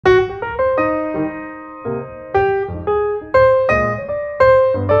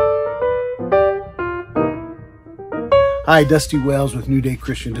Hi, Dusty Wells with New Day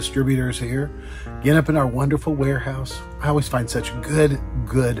Christian Distributors here. Again, up in our wonderful warehouse. I always find such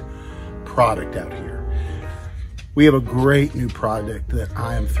good product out here. We have a great new product that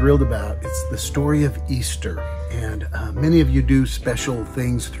I am thrilled about. It's the story of Easter. And many of you do special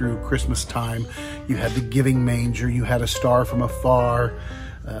things through Christmas time. You had the giving manger, you had a star from afar,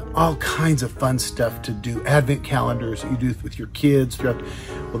 all kinds of fun stuff to do. Advent calendars that you do with your kids. Well,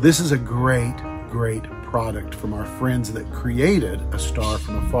 this is a great product from our friends that created A Star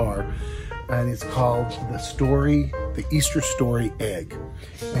from Afar, and it's called the Easter Story Egg.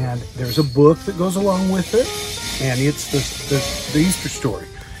 And there's a book that goes along with it, and it's the Easter story.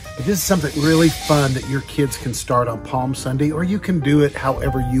 But this is something really fun that your kids can start on Palm Sunday, or you can do it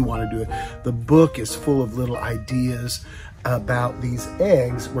however you want to do it. The book is full of little ideas about these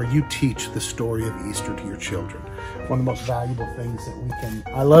eggs where you teach the story of Easter to your children. One of the most valuable things that we can,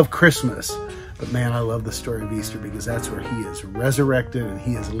 I love Christmas, but man, I love the story of Easter because that's where he is resurrected and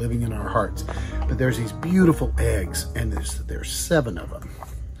he is living in our hearts. But there's these beautiful eggs, and there's 7 of them.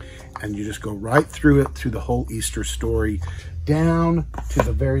 And you just go right through it, through the whole Easter story, down to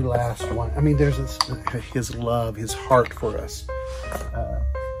the very last one. I mean, there's his love, his heart for us.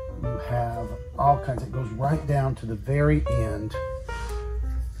 You have all kinds, it goes right down to the very end.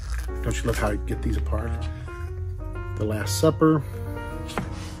 Don't you love how I get these apart? The Last Supper.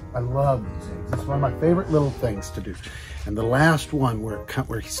 I love these eggs. It's one of my favorite little things to do. And the last one where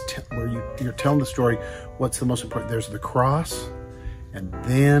you're telling the story, what's the most important? There's the cross, and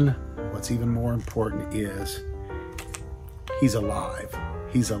then what's even more important is he's alive.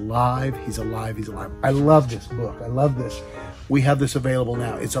 He's alive, he's alive, he's alive. I love this book. I love this. We have this available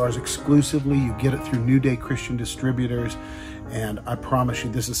now. It's ours exclusively. You get it through New Day Christian Distributors. And I promise you,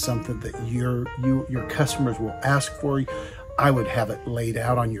 this is something that your customers will ask for. I would have it laid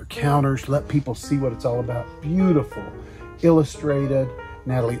out on your counters. Let people see what it's all about. Beautiful, illustrated.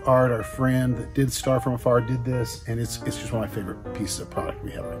 Natalie Art, our friend that did Star from Afar, did this. And it's just one of my favorite pieces of product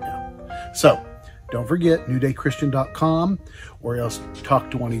we have right now. So don't forget, newdaychristian.com, or else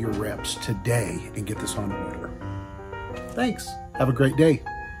talk to one of your reps today and get this on order. Thanks. Have a great day.